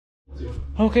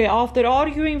Okay, after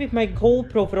arguing with my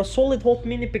GoPro for a solid hot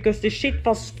minute because the shit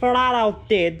was flat out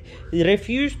dead, it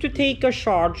refused to take a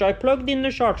charge. I plugged in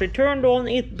the charge, it turned on,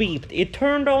 it beeped. It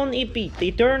turned on, it beeped.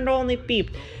 It turned on, it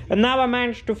beeped. And now I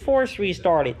managed to force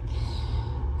restart it.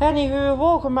 Anywho,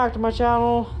 welcome back to my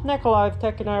channel, Nikolai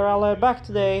Tech and IRL, back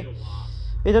today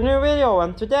with a new video.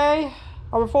 And today,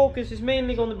 our focus is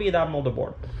mainly going to be that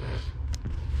motherboard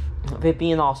with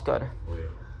me and Oscar.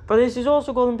 But this is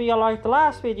also going to be like the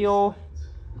last video,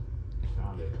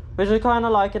 which is kind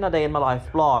of like in a day in my life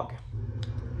vlog.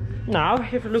 Now,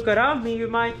 if you look around me, you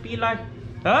might be like,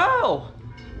 oh,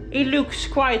 it looks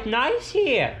quite nice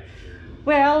here.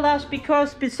 Well, that's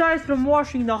because besides from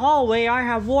washing the hallway, I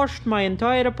have washed my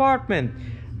entire apartment.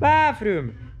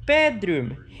 Bathroom,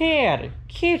 bedroom, hair,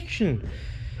 kitchen.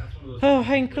 Oh,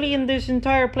 and cleaned this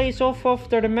entire place off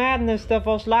after the madness that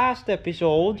was last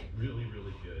episode.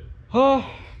 Oh,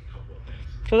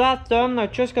 so that's done. I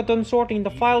just got done sorting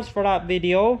the files for that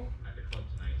video.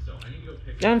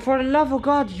 And for the love of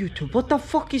God, YouTube, what the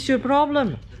fuck is your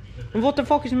problem? And what the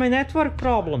fuck is my network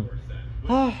problem?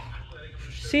 Oh,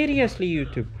 seriously,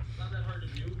 YouTube.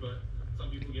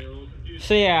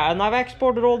 So yeah, and I've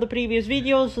exported all the previous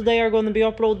videos, so they are going to be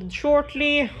uploaded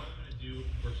shortly.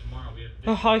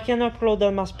 I can upload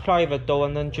them as private though,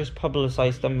 and then just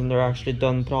publicize them when they're actually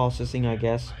done processing, I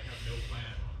guess.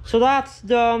 So that's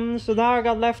done. So now I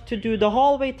got left to do the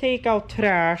hallway takeout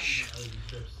trash.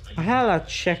 I had that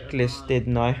checklist,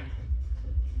 didn't I?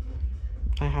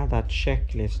 I had that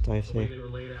checklist, I say.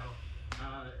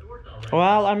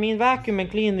 Well, I mean, vacuum and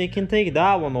clean, we can take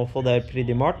that one off of there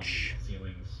pretty much.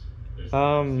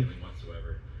 You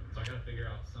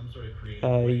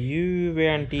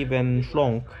weren't even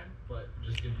flunk.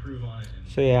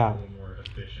 So yeah,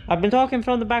 I've been talking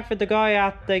from the back with the guy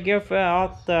at the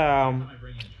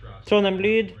Trondheim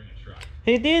Lyd.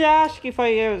 He did ask if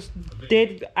I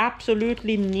did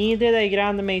absolutely needed a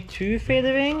Grand MA 2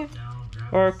 fader wing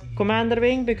or commander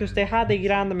wing, because they had a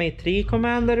Grand MA 3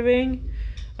 commander wing,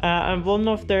 and one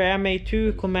of their MA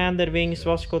 2 commander wings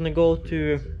was gonna go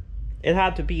to, it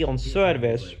had to be on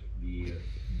service.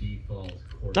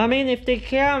 I mean, if they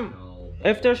can,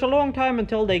 if there's a long time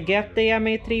until they get the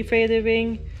MA 3 fader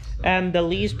wing and the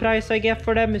lease price I get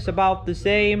for them is about the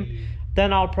same,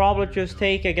 then I'll probably just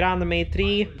take a Grand MA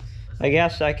 3. I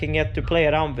guess I can get to play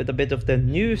around with a bit of the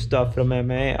new stuff from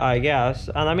MA, I guess.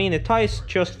 And I mean, it ties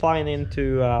just fine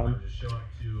into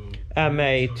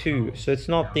MA 2, so it's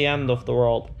not the end of the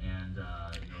world.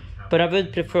 But I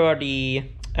would prefer the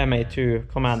MA 2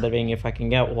 commander wing if I can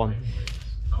get one,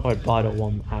 or borrow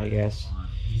one, I guess.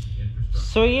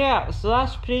 So yeah, so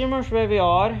that's pretty much where we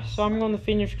are. So I'm gonna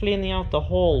finish cleaning out the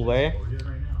hallway.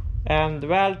 And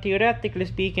well, theoretically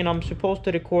speaking, I'm supposed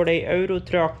to record a Euro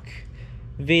Truck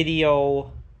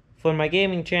video for my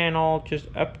gaming channel,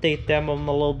 just update them on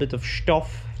a little bit of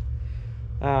stuff.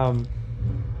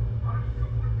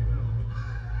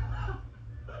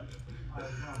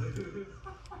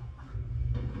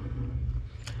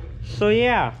 So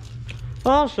yeah,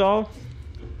 also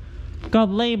got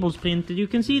labels printed. You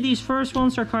can see these first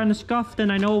ones are kind of scuffed,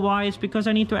 and I know why. It's because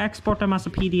I need to export them as a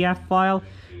PDF file,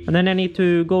 and then I need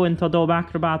to go into Adobe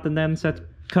Acrobat and then set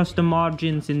custom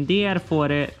margins in there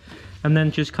for it, and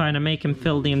then just kind of make them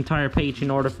fill the entire page in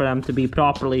order for them to be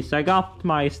properly. So I got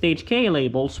my Stage K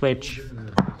labels, which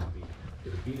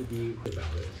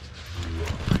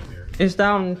is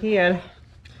down here.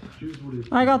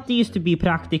 I got these to be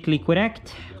practically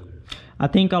correct. I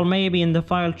think I'll maybe in the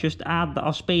file just add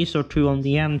a space or two on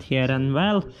the end here, and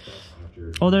well,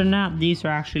 other than that, these are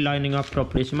actually lining up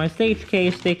properly. So my Stage K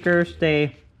stickers,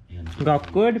 they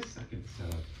got good.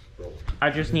 I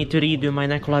just need to redo my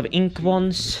Nikolai ink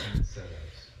ones.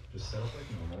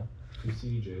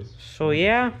 So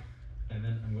yeah,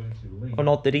 or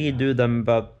not redo them,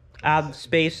 but add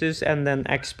spaces and then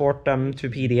export them to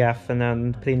PDF and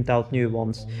then print out new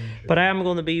ones. But I am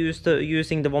going to be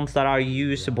using the ones that are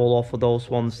usable off of those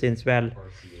ones, since well,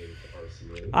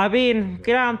 I mean,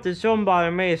 granted, somebody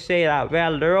may say that,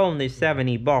 well, they're only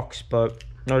 70 bucks, but,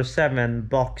 or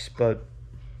 $7, but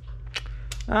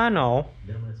I know.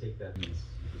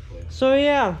 So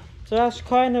yeah, so that's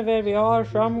kind of where we are.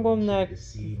 So I'm gonna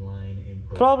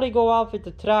probably go out with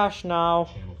the trash now,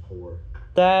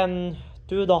 then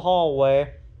do the hallway,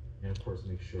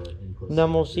 and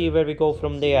then we'll see where we go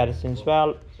from there, since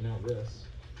well,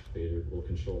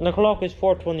 the clock is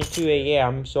 4:22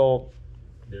 AM, so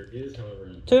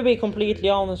to be completely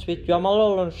honest with you, I'm a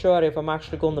little unsure if I'm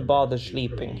actually going to bother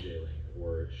sleeping,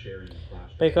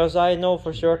 because I know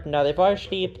for certain that if I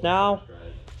sleep now,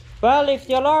 Well, if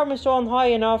the alarm is on high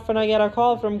enough and I get a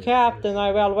call from Captain,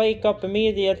 I will wake up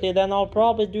immediately, then I'll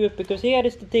probably do it, because here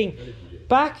is the thing.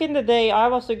 Back in the day, I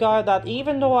was the guy that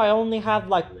even though I only had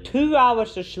like 2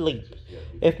 hours of sleep,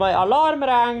 if my alarm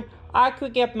rang, I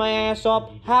could get my ass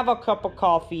up, have a cup of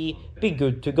coffee, be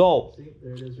good to go.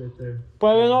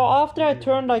 But you know, after I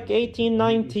turned like 18,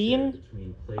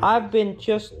 19, I've been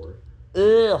just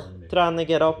trying to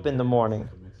get up in the morning.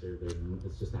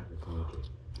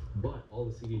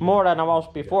 More than I was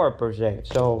before, per se.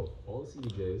 So,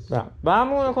 yeah. But I'm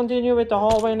gonna continue with the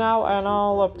hallway now, and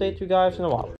I'll update you guys in a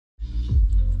while.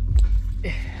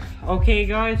 Okay,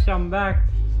 guys, I'm back.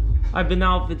 I've been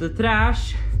out with the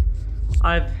trash.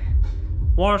 I've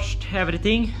washed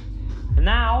everything, and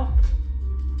now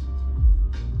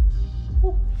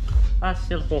that's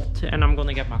still hot, and I'm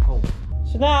gonna get my coat.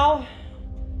 So now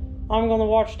I'm gonna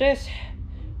watch this,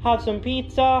 have some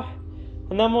pizza,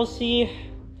 and then we'll see.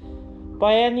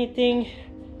 By anything,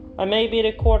 I maybe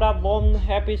record up one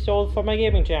episode for my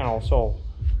gaming channel. So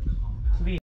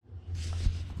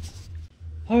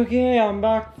okay, I'm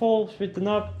back, folks, with an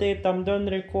update. I'm done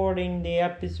recording the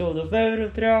episode of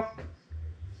Eurotruck.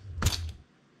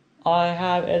 I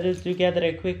have edited together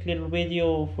a quick little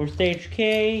video for Stage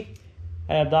K.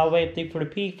 I am now waiting for the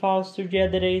peak files to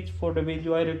generate for the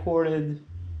video I recorded.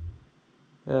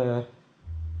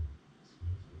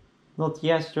 Not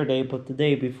yesterday, but the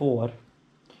day before.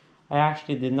 I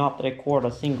actually did not record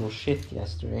a single shit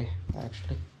yesterday,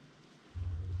 actually.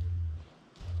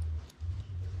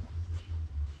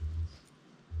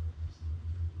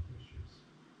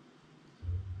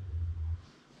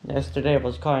 Yesterday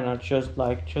was kind of just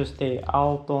a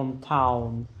out on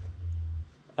town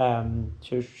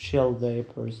just chill day,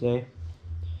 per se.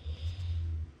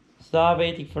 So I'm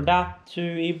waiting for that to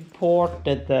import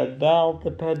it, and well,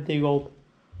 depending on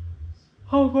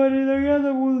how many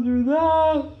together we'll do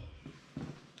that.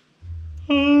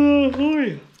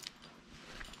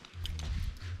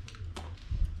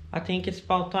 I think it's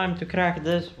about time to crack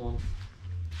this one.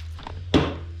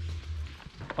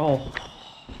 Oh.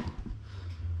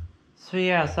 So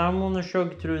yes, I'm gonna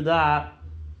chug through that.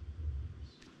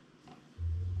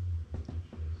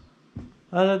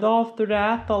 And then after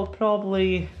that, I'll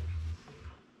probably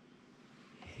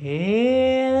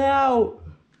head out.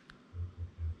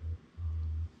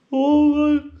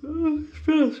 Oh my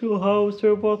special house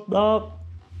or whatnot.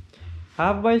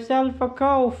 Have myself a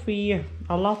coffee,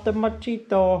 a latte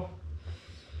macchiato,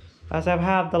 as I've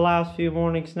had the last few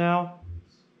mornings now.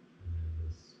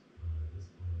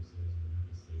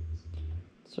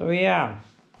 So yeah,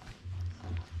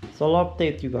 so I'll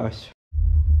update you guys.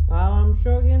 Well, I'm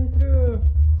chugging through,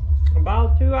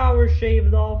 about 2 hours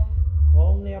shaved off,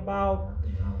 only about,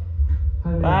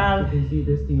 well,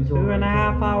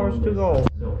 2.5 hours to go.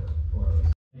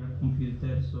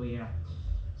 Computer, so yeah.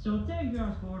 So thank you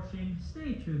guys for watching,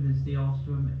 stay tuned, stay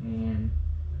awesome, and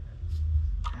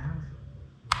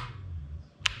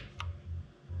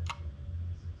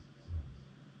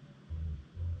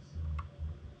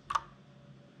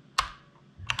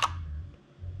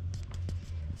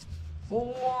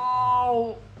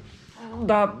wow,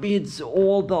 that means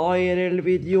all the IRL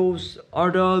videos are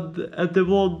done, and the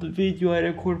one video I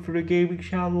record for the gaming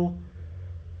channel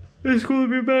is gonna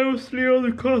be mostly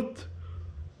uncut.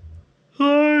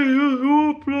 I just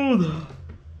upload.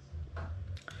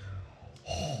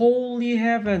 Holy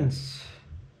heavens.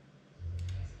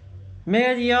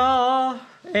 Media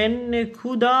en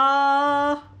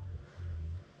kuda.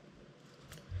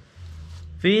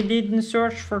 We didn't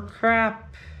search for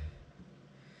crap.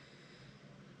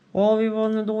 All we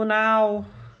wanna do now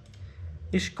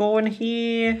is go in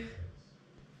here.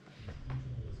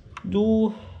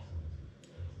 Do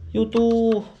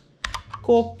YouTube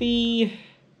copy.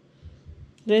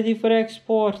 Ready for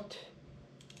export.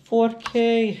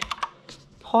 4K.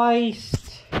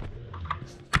 Paste.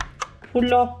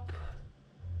 Pull up.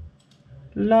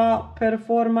 La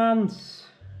performance.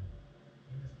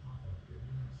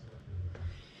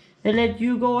 And let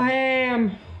you go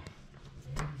ham.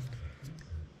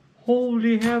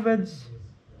 Holy heavens.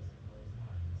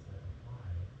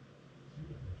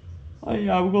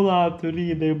 I'm gonna have to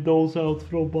rename those out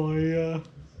from my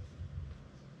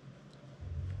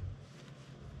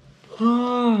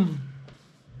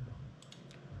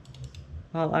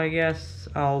well, I guess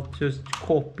I'll just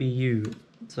copy you,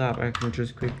 so I can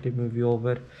just quickly move you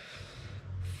over.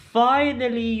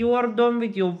 Finally, you are done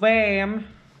with your VAM.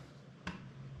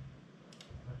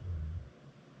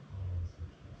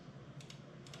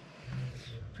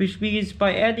 Which means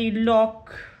by any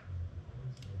luck,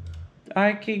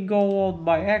 I can go on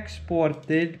my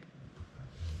exported.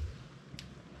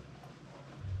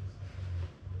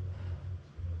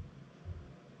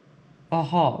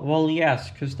 Aha, well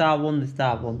yes, because that one is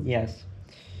that one, yes.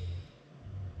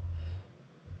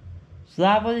 So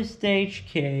that one is stage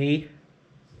K.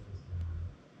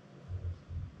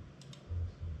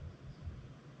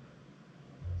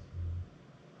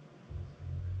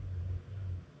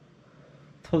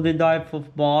 To the 9th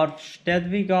of March.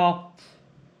 Then we got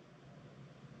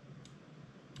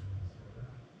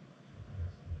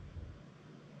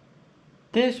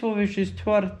this one, which is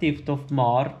 20th of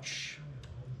March.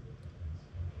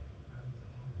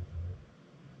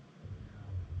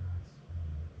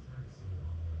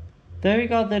 Then we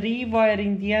got the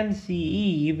rewiring the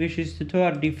NCE, which is the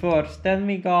 31st. Then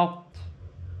we got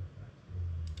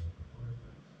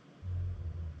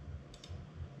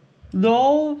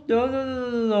no,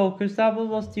 because that one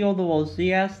was the other one. So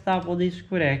yes, that one is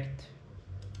correct.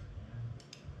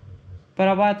 But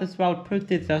I might as well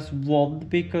put it as one,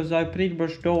 because I pretty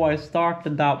much know I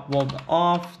started that one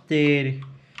after.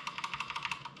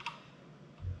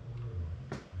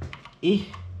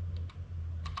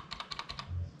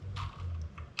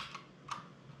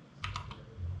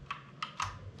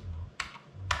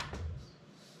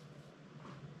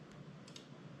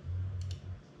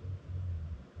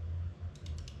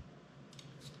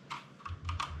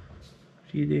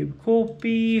 Rename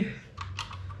copy.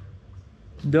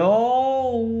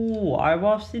 No, I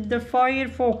was in the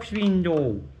Firefox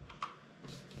window.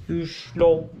 You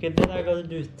slunk, and then I gotta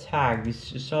do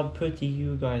tags, so I'm putting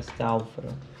you guys down for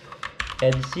them.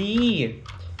 NCE,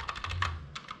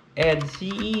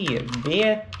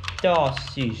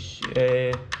 Betasys,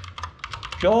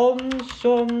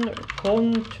 Johnson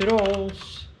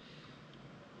controls,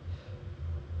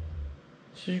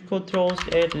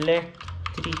 electrical.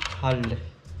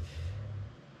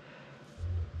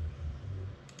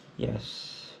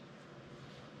 Yes.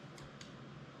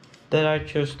 Then I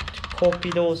just copy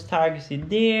those tags in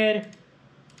there,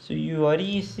 so you are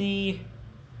easy.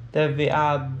 Then we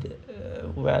add,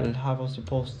 well, I was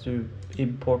supposed to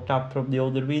import that from the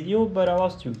other video, but I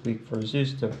was too quick for the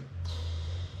system.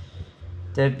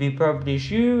 Then we publish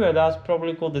you, and that's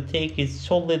probably gonna take it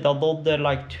solid another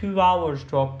like 2 hours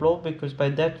to upload, because my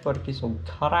network is on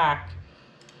crack.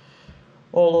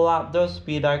 All of that does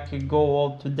mean I can go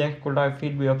on to Decor Live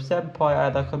Film Up Senpai,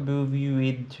 and I can move you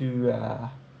into the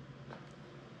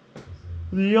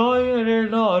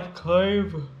IRL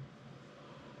archive.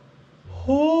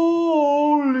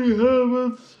 Holy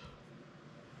heavens!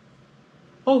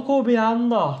 Oh, kom igen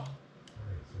då!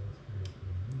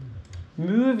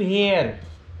 Move here!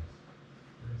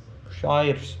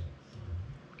 Shires.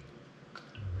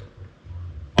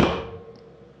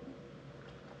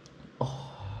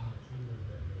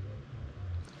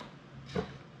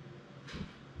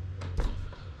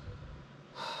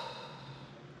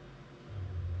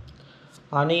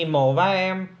 I need more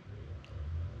RAM.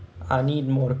 I need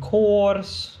more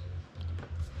cores.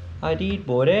 I need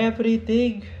more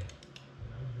everything.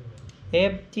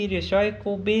 Empty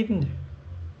recycle bin.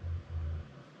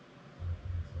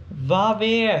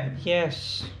 Vave,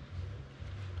 yes.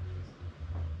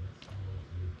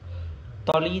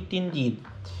 Delete indeed.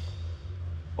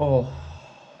 Oh.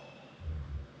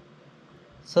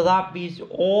 So that means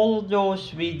all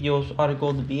those videos are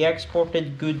going to be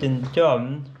exported good and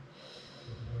done.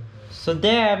 So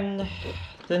then,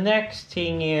 the next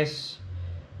thing is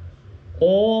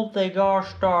all the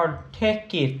Garstard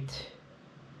Tech It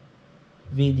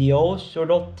videos, or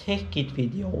not Tech It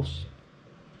videos.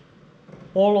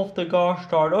 All of the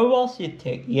Garstard, or was it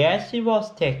Tech? Yes, it was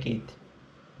Tech It.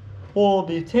 All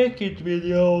the Tech It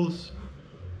videos.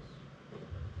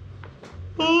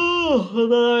 Oh,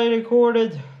 and then I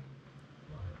recorded.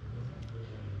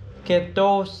 Get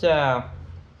those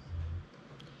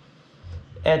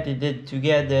edited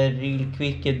together real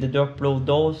quick and then upload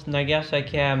those, and I guess I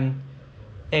can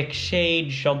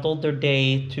exchange another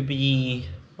day to be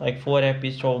like 4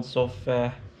 episodes of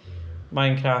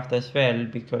Minecraft as well,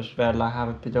 because well, I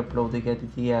haven't been uploading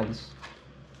anything else.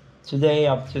 Today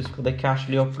I'm just gonna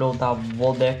casually upload that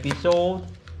one episode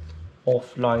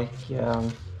of like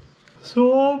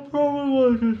so I'm probably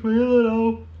going to feel it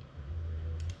out.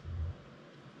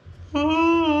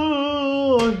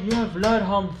 Oh, jävlar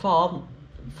han fan.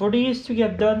 For these to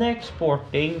get done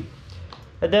exporting,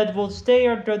 and then once they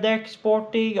are done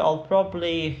exporting, I'll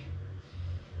probably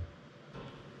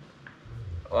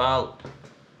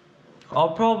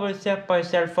set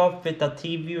myself up with a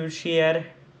TeamViewer share,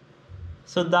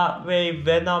 so that way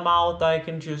when I'm out I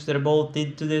can just remote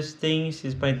into this thing,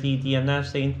 since my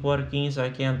DDNS ain't working, so I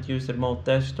can't use the remote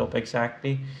desktop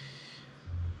exactly,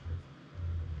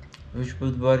 which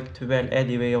would work too well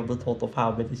anyway on the thought of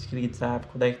how many screens I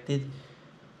have connected.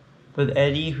 But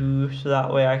anywho, so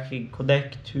that way I can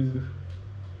connect to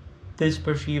this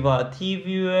machine via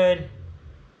TViewer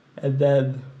and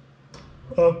then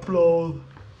upload.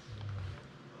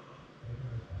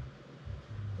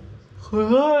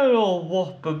 Cause I don't know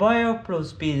what, but my upload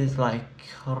speed is like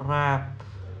crap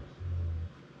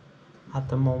at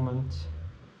the moment.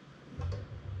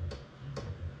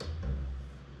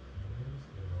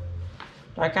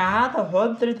 Like I had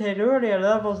 100 here earlier,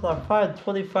 that was like fine,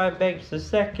 25 megs a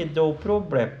second, no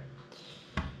problem.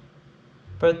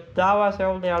 But now I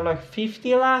only have like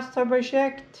 50 last time I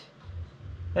checked.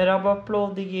 And I'm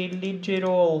uploading a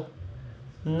literal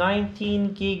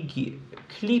 19 gig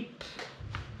clip.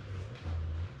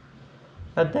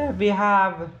 And then we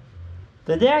have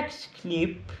the next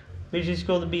clip, which is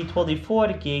going to be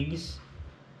 24 gigs.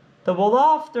 The one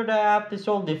after that is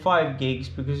only 5 gigs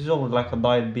because it's only like a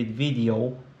 9-bit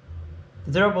video.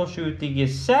 The troubleshooting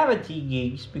is 70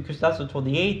 gigs because that's a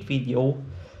 28 video.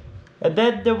 And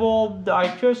then the one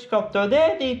I just got done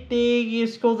editing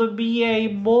is gonna be a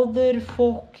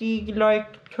motherfucking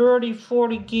like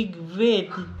 30-40 gig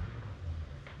vid.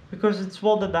 Because it's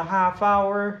 1.5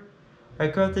 hours. I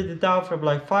cut it down from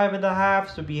like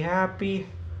 5.5, so be happy.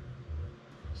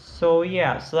 So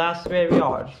yeah, so that's where we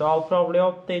are. So I'll probably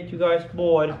update you guys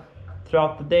more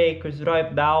throughout the day, because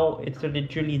right now it's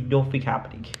literally nothing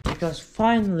happening. Because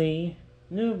finally,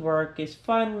 new work is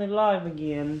finally live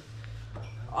again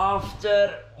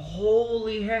after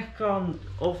holy heck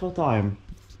of a time.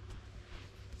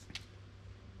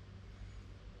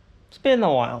 It's been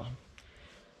a while.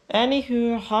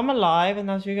 Anywho, I'm alive,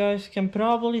 and as you guys can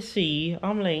probably see,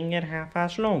 I'm laying at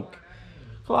half-ass long.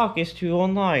 Clock is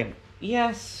 2:09.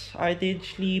 Yes, I did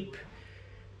sleep.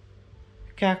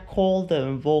 Cat called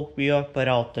and woke me up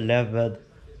around 11.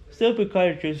 Still be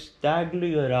kind of just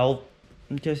dangling around,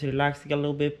 just relaxing a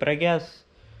little bit, but I guess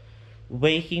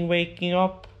waking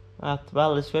up at,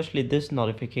 well, especially this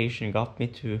notification got me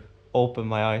to open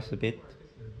my eyes a bit.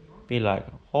 Be like,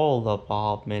 hold up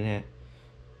a minute.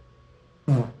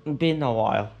 Been a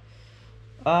while.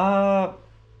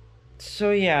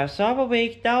 So yeah, so I'm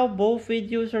awake now. Both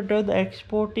videos are done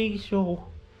exporting, so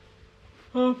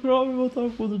probably what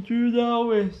I'm gonna do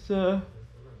now is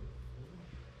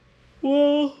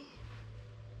well,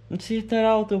 sit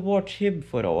around and watch him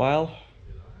for a while.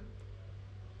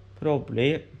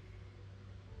 Probably.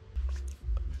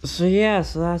 So yeah,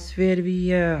 so that's where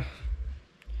we are.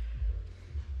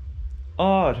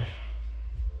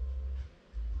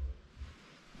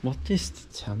 What is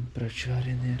the temperature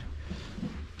in here?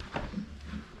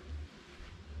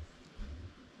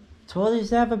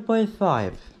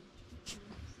 27.5.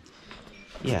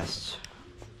 Yes.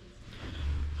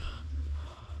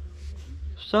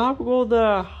 So I'm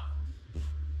gonna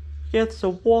get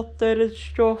some water and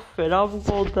stuff, and I'm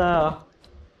gonna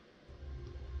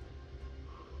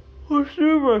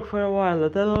work for a while,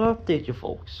 and then I'll update you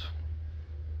folks.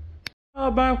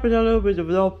 I'm back with a little bit of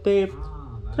an update.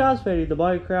 Transferring the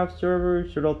Minecraft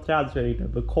servers, or not transferring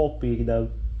them, but copying them.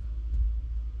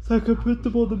 So I can put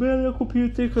them on the manual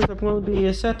computer, because I'm going to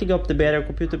be setting up the manual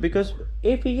computer, because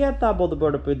if you get that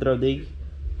motherboard up and running,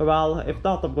 well, if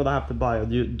not, I'm going to have to buy a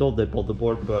new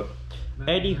motherboard, but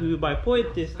anywho, my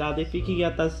point is that if you can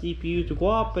get that CPU to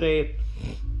cooperate,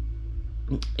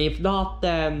 if not,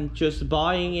 then just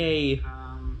buying a,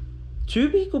 to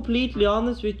be completely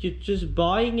honest with you, just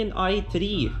buying an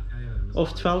i3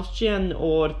 of 12th gen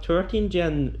or 13th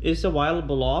gen is a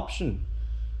viable option.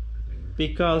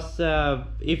 Because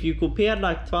if you compare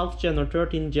like 12th gen or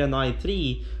 13th gen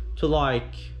i3 to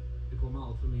like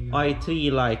i3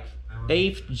 like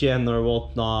 8th gen or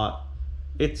whatnot,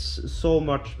 it's so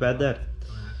much better.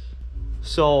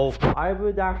 So I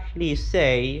would actually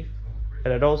say,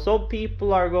 and I know some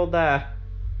people are gonna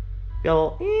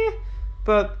go,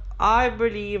 but I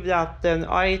believe that an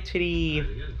i3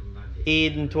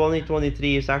 in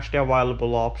 2023 is actually a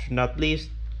viable option, at least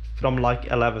from like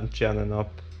 11th gen and up.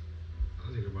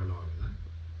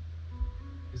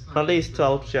 At least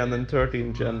 12th gen and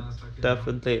 13th gen,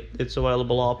 definitely it's a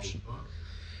viable option.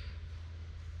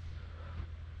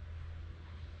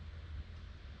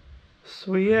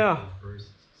 So yeah,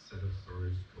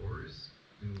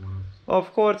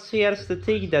 of course here's the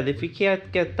thing, that if you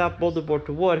can't get that motherboard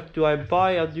to work, do I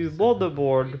buy a new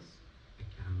motherboard?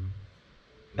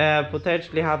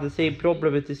 Potentially have the same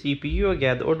problem with the CPU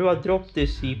again, or do I drop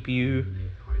this CPU,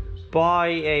 buy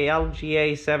a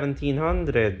LGA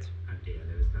 1700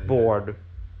 board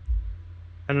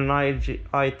and an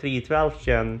i3 12th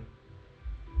gen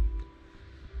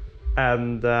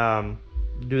and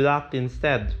do that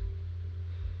instead?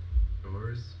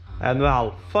 And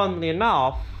well, funnily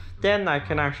enough, then I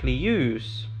can actually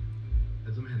use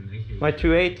my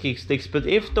two 8 gig sticks, but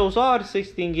if those are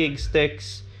 16 gig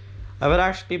sticks, I would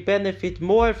actually benefit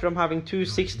more from having two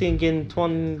 16 gig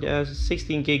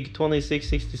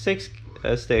 2666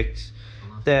 sticks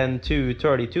than two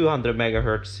 3200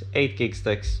 megahertz 8 gig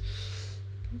sticks,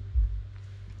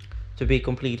 to be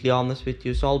completely honest with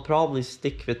you. So I'll probably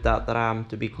stick with that RAM,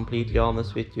 to be completely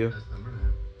honest with you.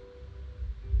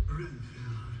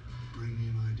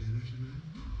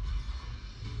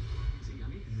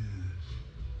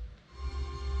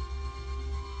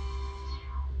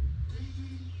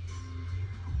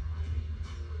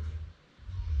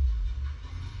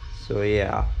 So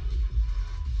yeah,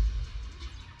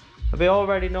 we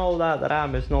already know that the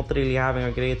RAM is not really having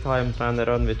a great time trying to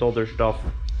run with other stuff.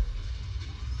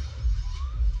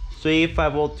 So if I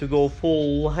want to go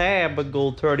full ham and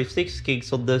go 36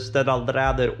 gigs on this, then I'll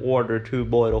rather order 2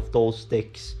 more of those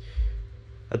sticks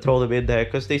and throw them in there,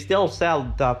 because they still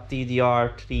sell that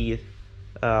DDR3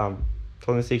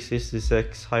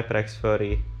 2666 HyperX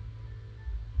 30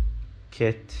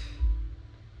 kit.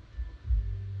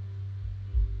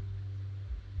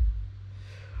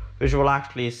 Which will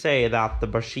actually say that the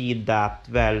machine that,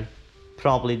 well,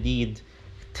 probably need,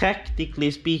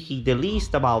 technically speaking, the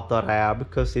least amount of RAM,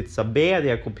 because it's a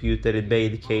media computer in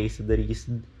main case, and the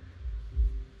reason.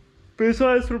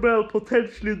 Besides from, well,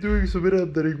 potentially doing some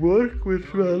rendering work,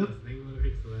 which, well,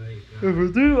 if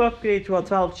we do upgrade to a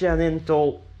 12th gen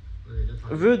Intel,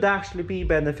 would actually be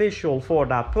beneficial for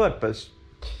that purpose.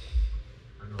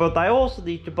 But I also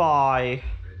need to buy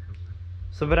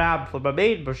some RAM for my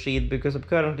main machine, because I'm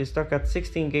currently stuck at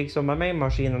 16 gigs on my main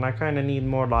machine, and I kind of need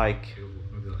more like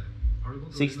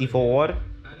 64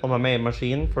 on my main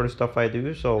machine for the stuff I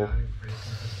do. So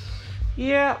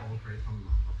yeah,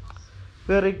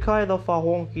 very kind of a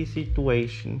wonky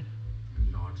situation.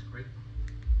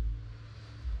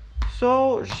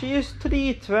 So she is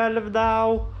 312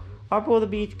 now. I'm gonna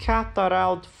meet Kat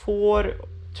around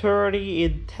 4:30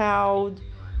 in town,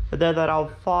 and then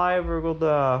around 5 we're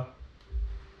gonna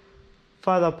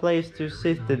find a place to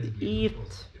sit and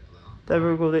eat. Then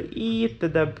we're gonna eat,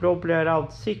 and then probably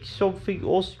around 6 something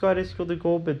Oscar is gonna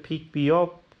go and pick me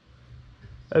up,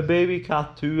 and maybe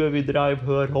Kat too, and we drive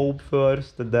her home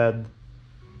first, and then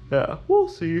yeah, we'll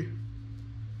see.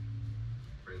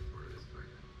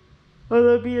 And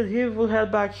then me and him will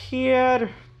head back here.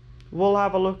 We'll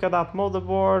have a look at that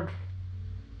motherboard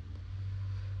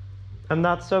and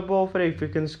that subwoofer, if we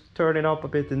can turn it up a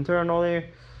bit internally.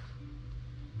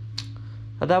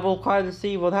 And then we'll kind of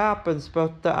see what happens,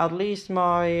 but at least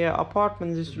my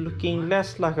apartment is looking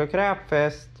less like a crap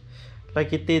fest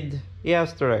like it did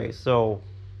yesterday, so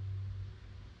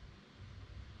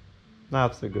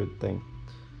that's a good thing.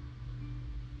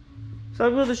 So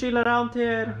I'm gonna chill around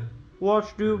here,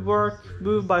 watch do work,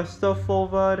 move my stuff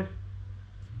over,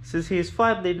 since he's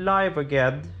finally live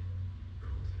again,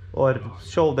 or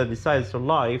show that decides to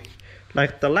live,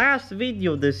 like the last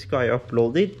video this guy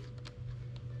uploaded.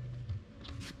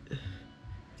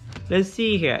 Let's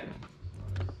see here.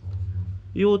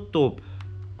 YouTube.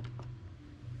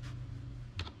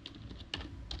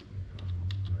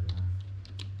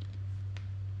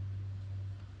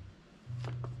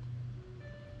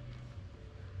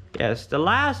 Yes, the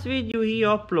last video he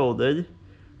uploaded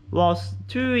was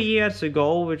 2 years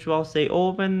ago, which was a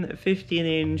Omen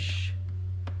 15-inch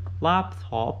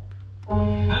laptop.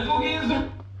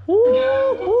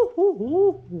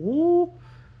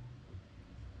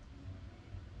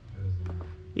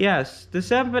 Yes,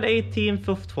 December 18th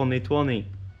of 2020.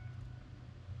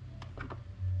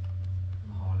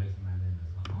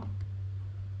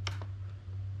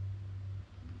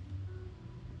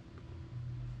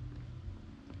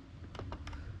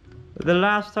 The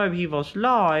last time he was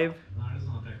live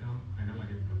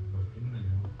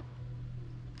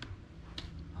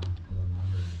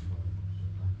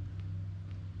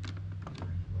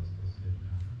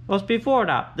was before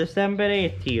that, December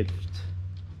 18th.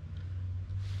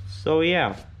 So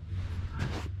yeah,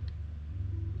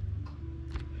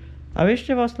 I wish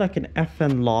there was like an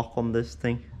FN lock on this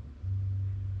thing.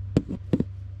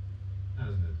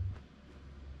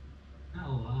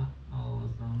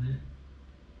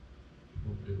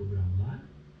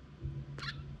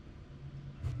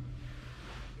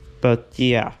 But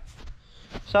yeah,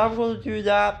 so I'm going to do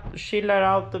that, chill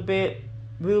out a bit,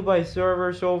 move my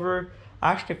servers over.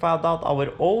 I actually found out our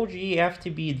OG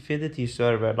FTB Infinity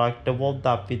server, like the one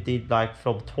that we did like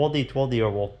from 2020 or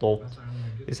whatnot,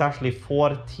 is actually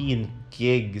 14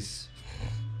 gigs.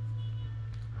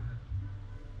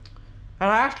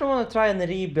 And I actually want to try and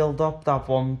rebuild up that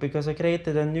one, because I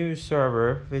created a new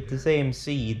server with the same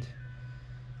seed.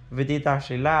 We did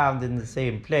actually land in the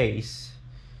same place.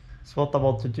 So what I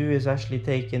want to do is actually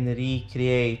take and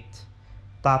recreate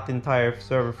that entire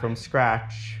server from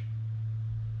scratch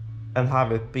and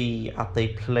have it be at a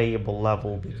playable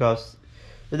level, because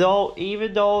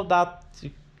even though that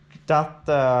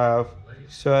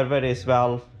server is,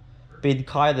 well, been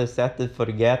kind of set to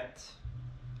forget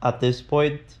at this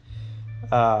point,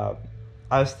 I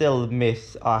still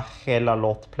miss a hell a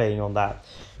lot playing on that,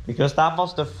 because that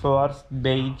was the first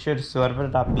major server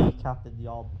that me, Cat and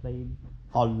Jan played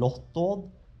a lot on,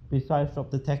 besides from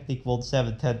the Technic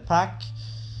 1710 pack.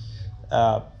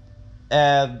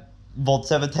 And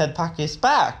 1710 pack is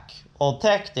back on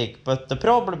Technic, but the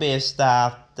problem is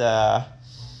that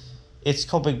it's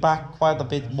coming back quite a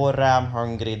bit more RAM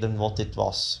hungry than what it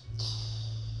was.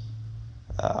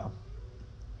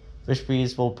 Which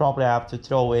means we'll probably have to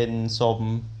throw in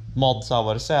some mods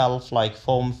ourselves, like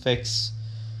foam fix,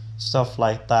 stuff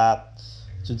like that,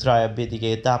 to try and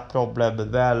mitigate that problem as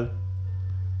well.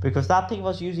 Because that thing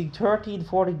was using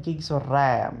 13-14 gigs of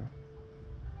RAM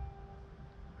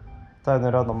to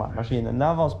run on my machine, and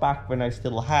that was back when I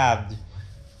still had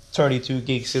 32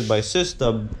 gigs in my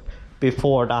system,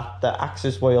 before that the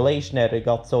access violation error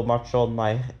got so much on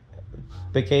my,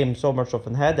 became so much of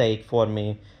a headache for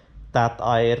me, that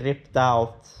I ripped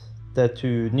out the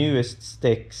two newest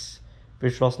sticks,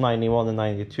 which was 91 and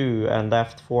 92, and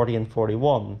left 40 and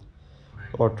 41,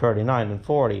 or 39 and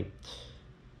 40.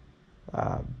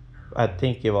 I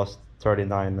think it was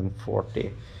 39 and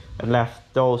 40, and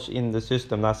left those in the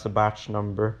system. That's the batch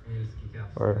number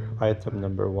or item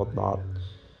number, whatnot,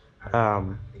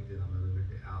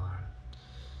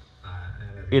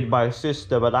 in my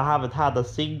system, but I haven't had a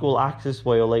single access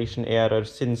violation error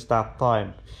since that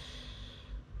time.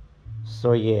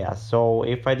 So yeah, so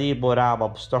if I need more RAM,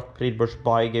 I'm stuck pretty much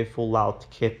buying a full out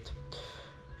kit.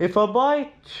 If I buy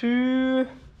 2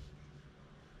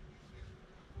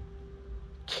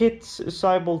 kits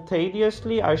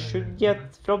simultaneously, I should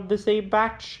get from the same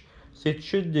batch, so it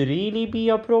shouldn't really be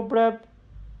a problem.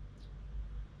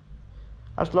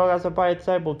 As long as I buy it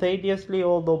simultaneously,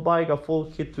 although buying a full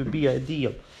kit would be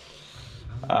ideal.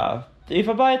 If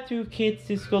I buy 2 kits,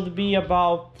 it's going to be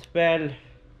about,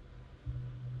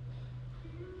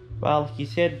 well, he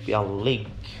sent me a link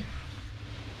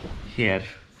here,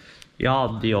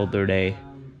 yeah, the other day,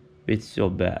 with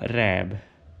some RAM.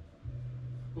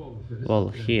 Well,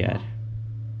 here.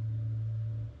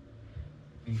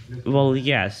 Well,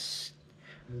 yes.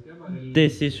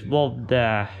 This is what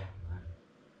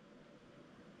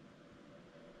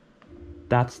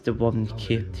that's the one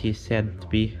kit he sent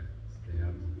me.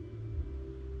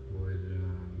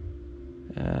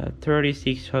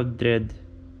 3600.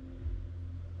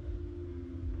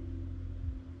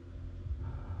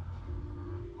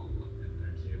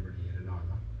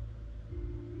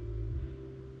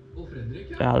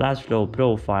 Well, that's low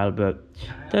profile, but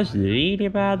doesn't really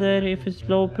matter if it's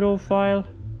low profile.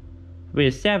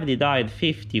 With 79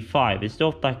 55, it's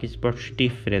not like it's much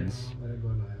difference.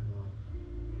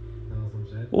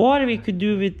 Or we could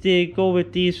do with go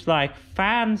with these like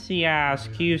fancy ass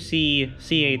QC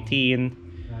C18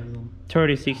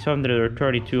 3600 or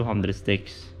 3200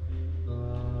 sticks.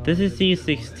 This is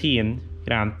C16,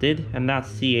 granted, and that's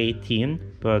C18,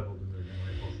 but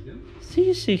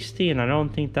C16, I don't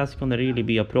think that's gonna really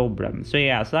be a problem. So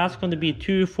yeah, so that's gonna be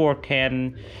 2 for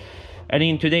 10. And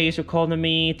in today's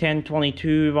economy,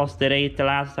 1022 was the rate the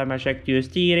last time I checked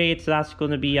USD rate, so that's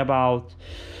gonna be about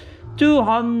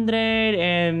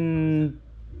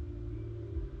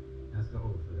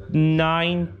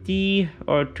 290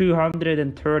 or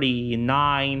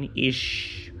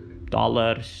 239-ish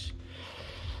dollars.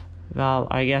 Well,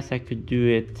 I guess I could do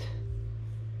it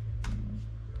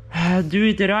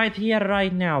right here,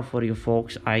 right now for you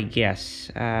folks, I guess.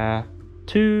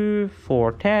 2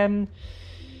 for 10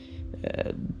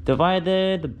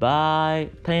 divided by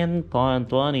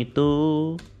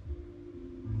 10.22,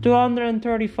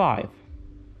 235,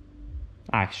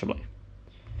 actually.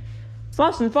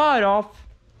 Wasn't far off.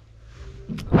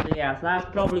 So yeah, so that's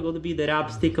probably going to be the RAM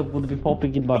stick I'm going to be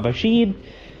popping in my machine.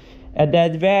 And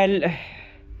then, well,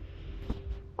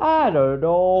 I don't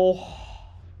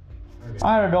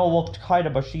know what kind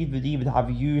of machine would even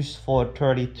have used for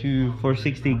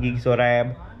 16 gigs of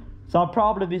RAM. So I'll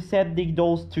probably be sending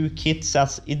those 2 kits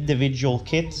as individual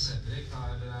kits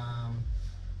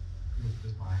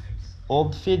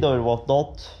on Finn or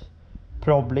whatnot,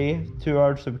 probably, to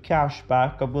earn some cash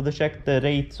back. I'm gonna check the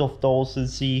rates of those and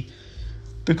see,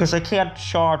 because I can't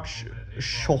charge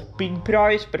shopping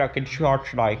price, but I can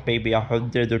charge like maybe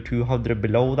 100 or 200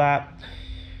 below that.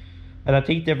 And I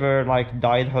think they were like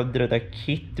 900 a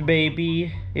kit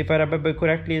maybe, if I remember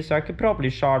correctly, so I could probably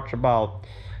charge about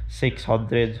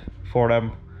 600 for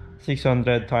them.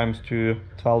 600 times 2,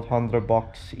 1200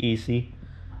 bucks easy.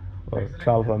 Or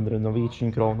 1200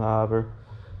 Norwegian krone, however.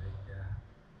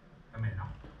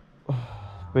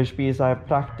 Which means I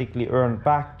practically earned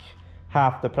back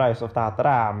half the price of that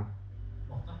RAM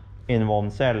in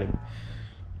one selling.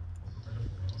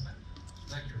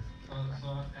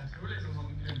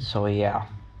 So yeah.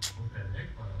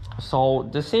 So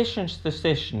decisions.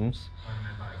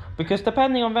 Because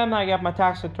depending on when I get my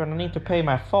tax return, I need to pay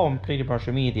my phone pretty much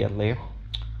immediately.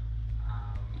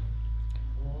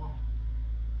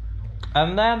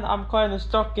 And then I'm kind of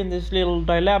stuck in this little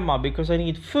dilemma because I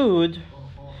need food.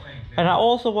 And I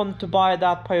also want to buy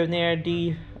that Pioneer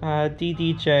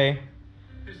DDJ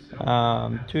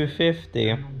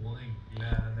 250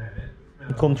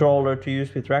 controller to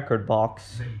use with record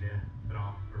box.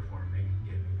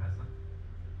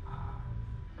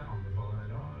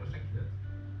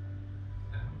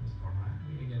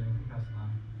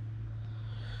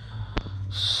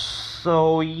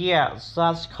 So yes,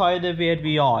 that's kind of where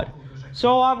we are.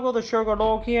 So I'm gonna sugar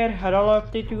log here and I'll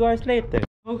update you guys later.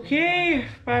 Okay,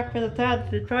 back with the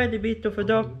tad to try a bit of an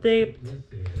update.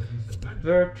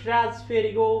 We're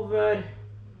transferring over.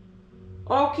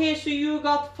 Okay, so you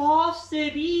got faster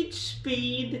read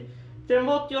speed than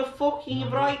what your fucking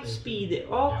write speed.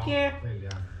 Okay.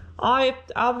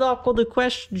 I'm not gonna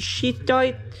question shit.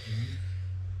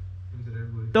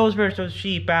 Those were some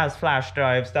cheap ass flash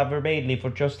drives that were mainly for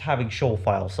just having show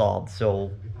files on,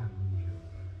 so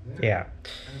yeah.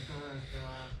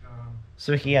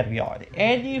 So here we are.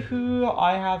 Anywho,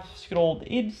 I have scrolled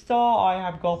Insta, I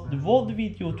have got one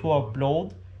video to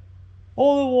upload.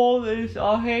 All the one is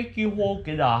a hanky walk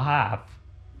and a half.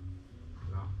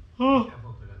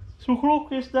 So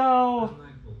clock is now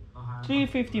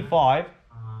 3:55.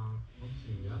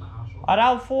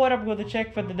 Around 4 I'm gonna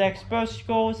check when the next bus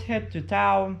goes, head to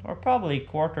town, or probably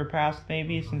 1/4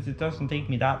 maybe, since it doesn't take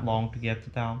me that long to get to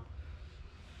town.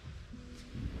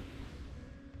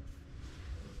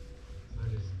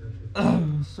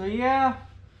 So yeah,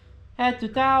 head to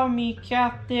town, meet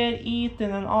Kat there,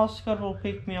 Ethan and Oscar will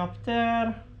pick me up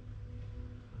there.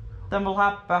 Then we'll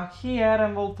hop back here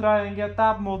and we'll try and get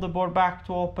that motherboard back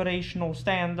to operational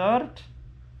standard.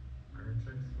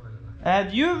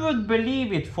 And you would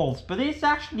believe it, folks, but it's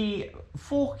actually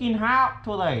fucking hot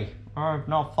today. Or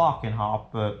not fucking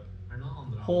hot, but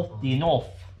hot enough.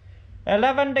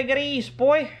 11 degrees,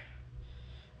 boy.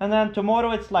 And then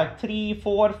tomorrow it's like 3,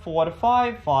 4, 4,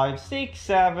 5, 5, 6,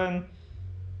 7.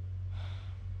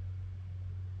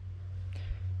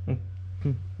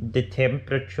 The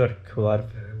temperature curve.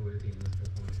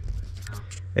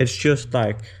 It's just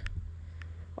like,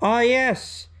 oh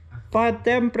yes, fine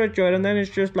temperature, and then it's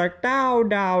just like down,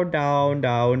 down, down,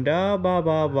 down, down, ba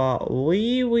ba ba,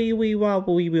 wee, wa,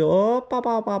 wee, oh, ba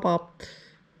ba ba ba.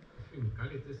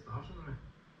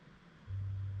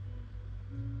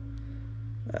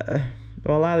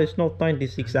 Well, that is not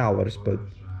 96 hours, but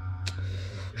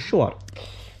sure.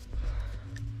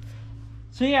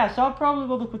 So yeah, so I'm probably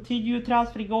going to continue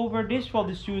transferring over. This one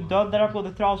is soon done. Then I'm going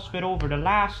to transfer over the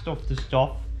last of the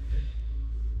stuff,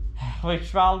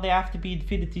 which, well, they have to be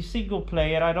Infinity single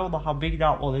player. I don't know how big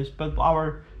that one is, but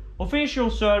our official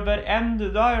server and the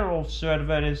Direwolf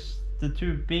server is the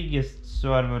two biggest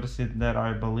servers in there,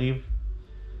 I believe.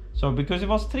 So because it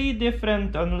was 3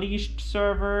 different Unleashed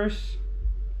servers.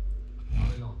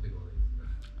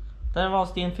 Then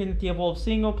was the Infinity Evolve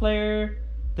single player,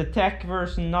 the Tech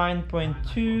version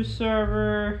 9.2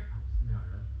 server.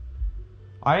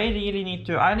 I really need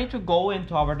to go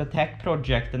into the Tech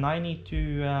project, and I need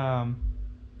to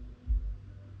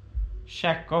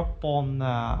check up on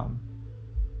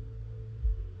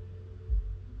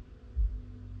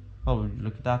oh,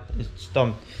 look at that, it's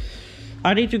done.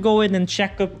 I need to go in and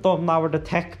check up on the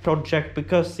Tech project,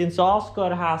 because since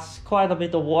Oscar has quite a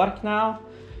bit of work now,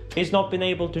 he's not been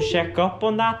able to check up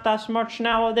on that as much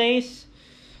nowadays.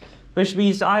 Which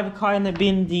means I've kind of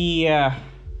been the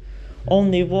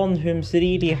only one who's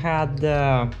really had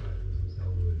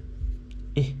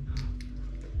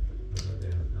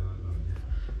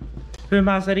whom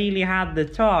has really had the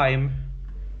time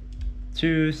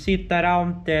to sit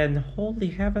around and holy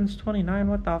heavens, 29,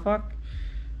 what the fuck?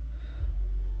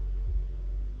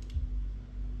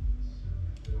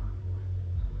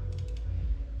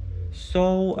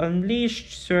 So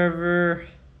Unleashed server,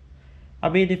 I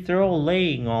mean, if they're all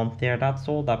laying on there, that's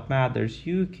all that matters.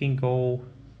 You can go.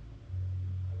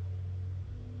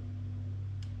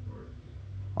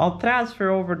 I'll transfer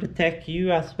over the Tech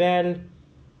U as well.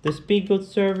 The Spigot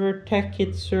server, Tech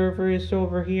Hit server is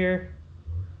over here.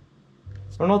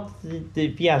 Or not,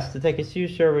 yes, the Tech SU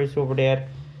server is over there.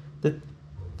 The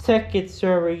Ticket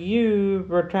server U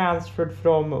were transferred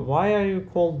from. Why are you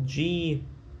called G?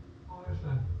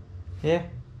 Yeah.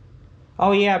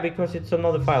 Oh yeah, because it's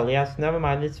another file. Yes, never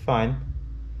mind, it's fine.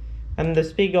 And the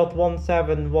Spigot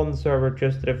 171 server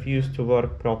just refused to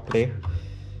work properly.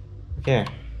 Okay.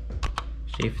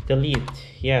 Shift delete.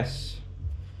 Yes.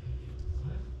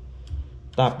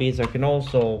 That means I can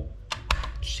also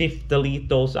shift delete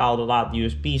those out of that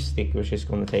USB stick, which is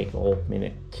gonna take a whole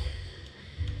minute.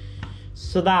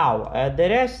 So now, the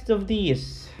rest of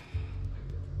these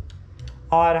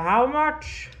are how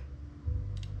much?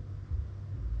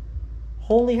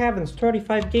 Holy heavens,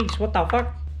 35 gigs, what the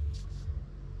fuck?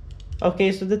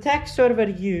 Okay, so the text server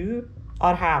U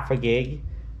are half a gig.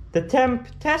 The temp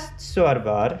test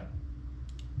server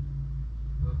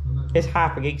is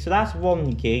half a gig, so that's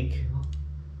 1 gig.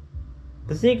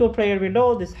 The single player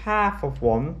reload is half of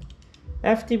 1.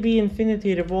 FTB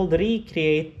Infinity Revolve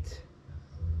Recreate.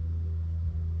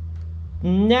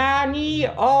 Nani?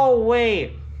 Oh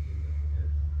wait.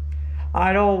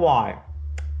 I know why.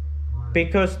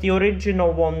 Because the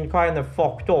original one kind of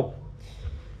fucked up.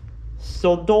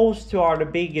 So those two are the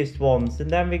biggest ones. And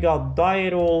then we got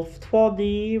Direwolf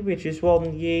 20, which is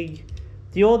 1 gig.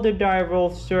 The other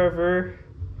Direwolf server,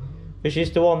 which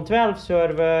is the 112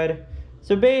 server.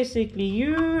 So basically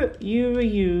U,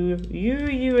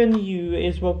 and U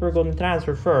is what we're going to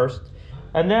transfer first.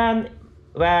 And then,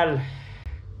 well,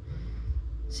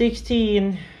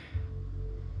 16,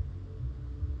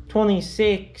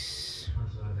 26,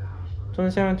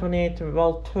 27, 28,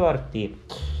 well, 30.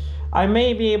 I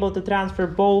may be able to transfer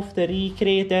both the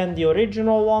Recreate and the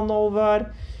original one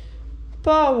over,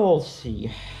 but we'll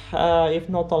see. If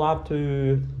not, I'll have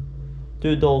to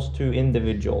do those two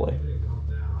individually.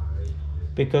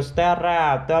 Because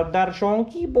they're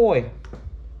chunky, boy.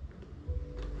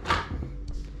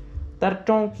 They're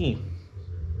chunky.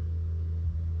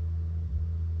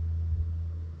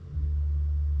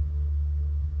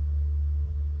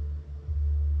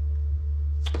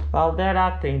 Well, there,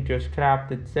 that thing just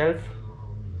crapped itself.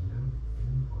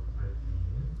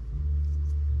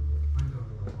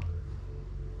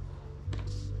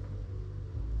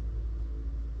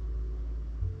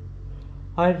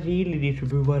 I really need to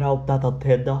move around that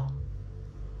antenna.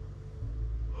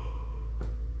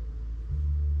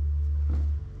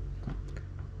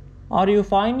 Are you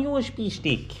fine, USB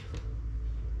stick?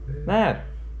 There.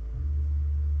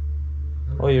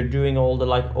 Oh, you're doing all the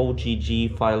like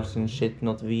OGG files and shit,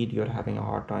 not video, you're having a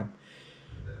hard time.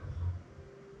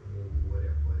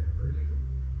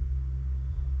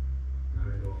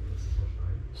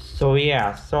 So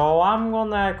yeah, so I'm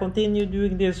gonna continue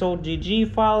doing this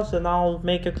OGG files and I'll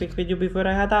make a quick video before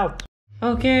I head out.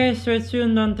 Okay, so it's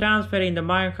soon done transferring the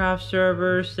Minecraft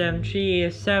servers. M3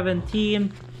 is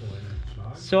 17.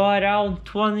 So around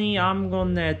 20, I'm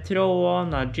gonna throw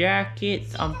on a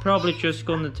jacket. I'm probably just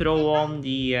gonna throw on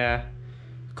the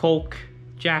Coke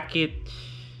jacket.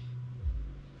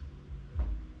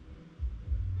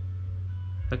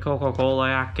 The Coca-Cola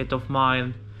jacket of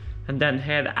mine. And then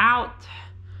head out.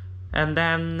 And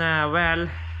then, well,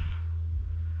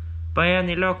 by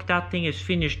any luck, that thing is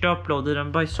finished uploaded.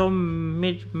 And by some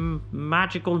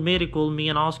magical miracle, me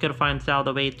and Oscar finds out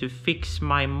a way to fix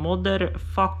my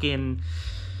motherfucking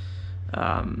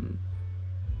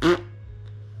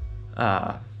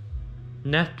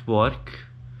network,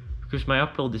 because my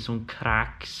upload is on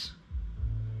cracks.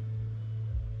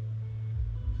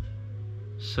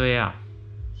 So yeah,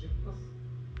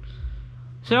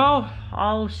 so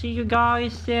I'll see you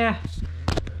guys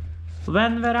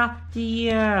when we're at the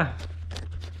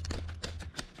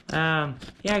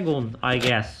Jagon, I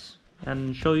guess,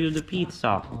 and show you the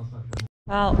pizza.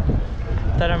 Well,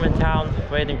 that I'm in town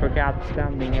waiting for Cat,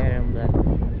 standing here on the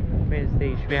main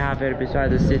stage we have here beside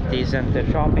the city center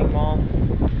shopping mall.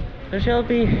 So she'll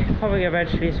be coming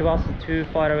eventually, so it wasn't too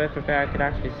far away from where I could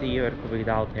actually see her coming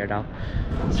down here now.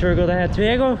 So we're gonna head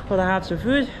to Ego, gonna have some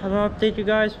food, and I'll update you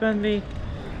guys when we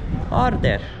are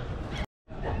there.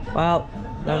 Well,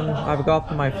 then I've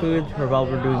got my food, or while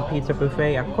we're doing pizza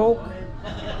buffet at Coke.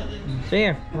 So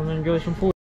yeah, I'm gonna enjoy some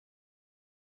food.